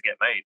they are to get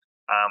made.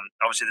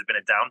 Obviously, there's been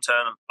a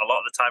downturn a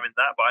lot of the time in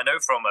that, but I know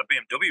from a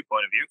BMW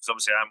point of view, because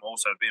obviously I'm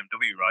also a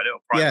BMW rider,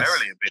 or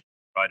primarily a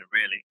BMW rider,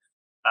 really.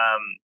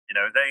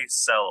 They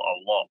sell a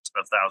lot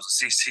of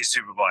 1,000cc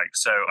super bikes.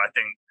 So I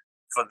think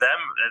for them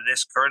at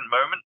this current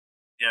moment,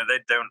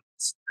 they don't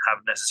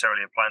have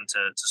necessarily a plan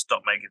to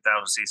stop making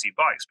 1,000cc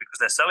bikes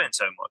because they're selling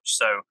so much.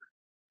 So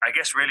I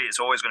guess really it's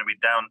always going to be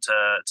down to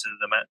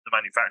the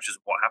manufacturers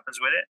of what happens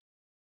with it.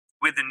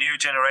 With the new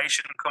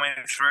generation coming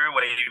through,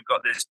 where you've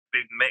got this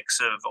big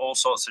mix of all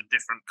sorts of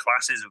different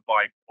classes of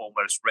bike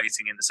almost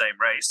racing in the same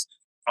race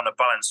on a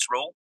balanced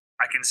rule,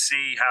 I can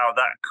see how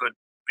that could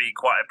be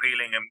quite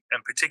appealing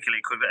and particularly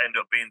could end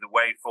up being the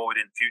way forward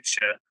in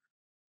future,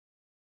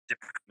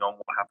 depending on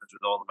what happens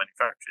with all the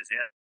manufacturers.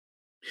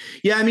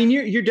 Yeah, I mean,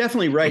 you're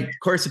definitely right. Of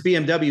course, at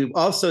BMW,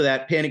 also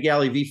that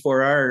Panigale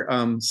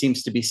V4R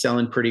seems to be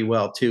selling pretty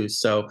well too.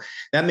 So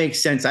that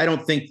makes sense. I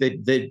don't think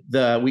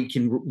that we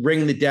can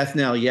ring the death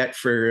knell yet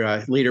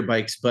for leader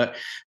bikes, but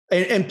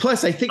and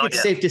plus, I think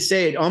it's safe to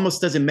say it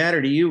almost doesn't matter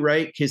to you,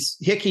 right? Because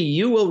Hickey,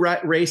 you will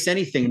race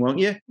anything, won't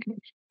you?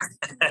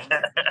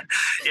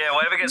 Yeah,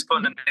 whatever gets put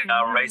in the thing,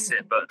 I'll race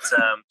it. But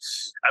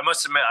I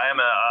must admit, I am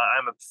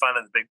a fan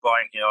of the big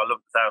bike. I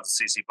love the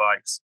 1,000cc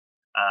bikes.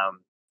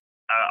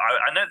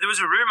 I know there was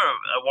a rumor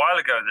a while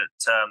ago that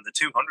the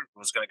 200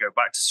 was going to go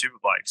back to super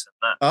bikes, and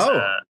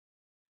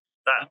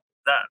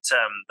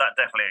that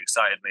definitely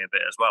excited me a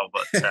bit as well.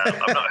 But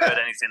I've not heard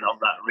anything on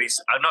that.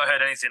 I've not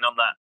heard anything on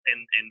that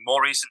in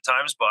more recent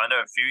times. But I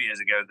know a few years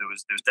ago there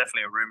was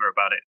definitely a rumor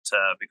about it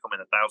becoming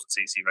a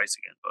 1,000cc race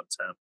again.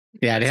 But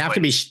yeah, it'd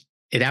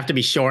have to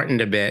be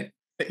shortened a bit.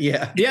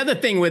 Yeah. The other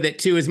thing with it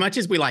too, as much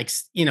as we like,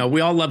 we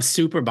all love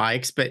super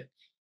bikes, but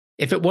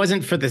if it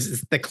wasn't for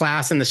the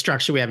class and the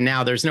structure we have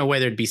now, there's no way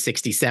there'd be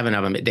 67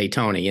 of them at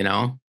Daytona, Yeah.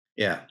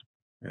 Yeah,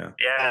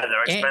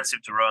 they're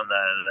expensive to run.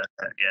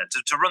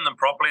 To run them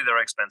properly,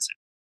 they're expensive.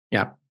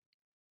 Yeah.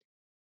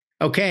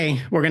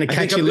 Okay, we're gonna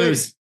cut you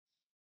loose.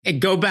 And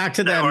go back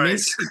to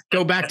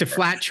go back to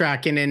flat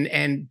tracking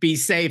and be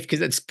safe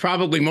because it's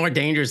probably more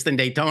dangerous than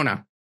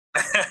Daytona.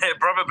 It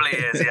probably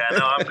is. Yeah.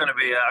 No, I'm gonna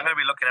be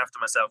looking after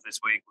myself this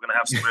week. We're gonna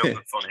have some real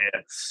good fun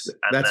here.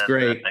 And that's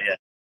great.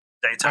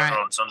 Daytona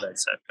on Sunday,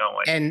 so can't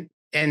wait.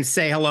 And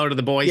say hello to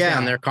the boys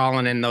down there,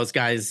 Colin and those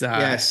guys.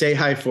 Say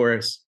hi for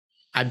us.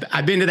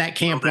 I've been to that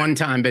camp one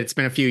time, but it's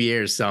been a few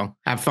years, so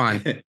have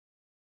fun.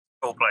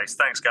 Cool place.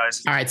 Thanks,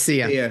 guys. All right, see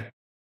ya. Yeah.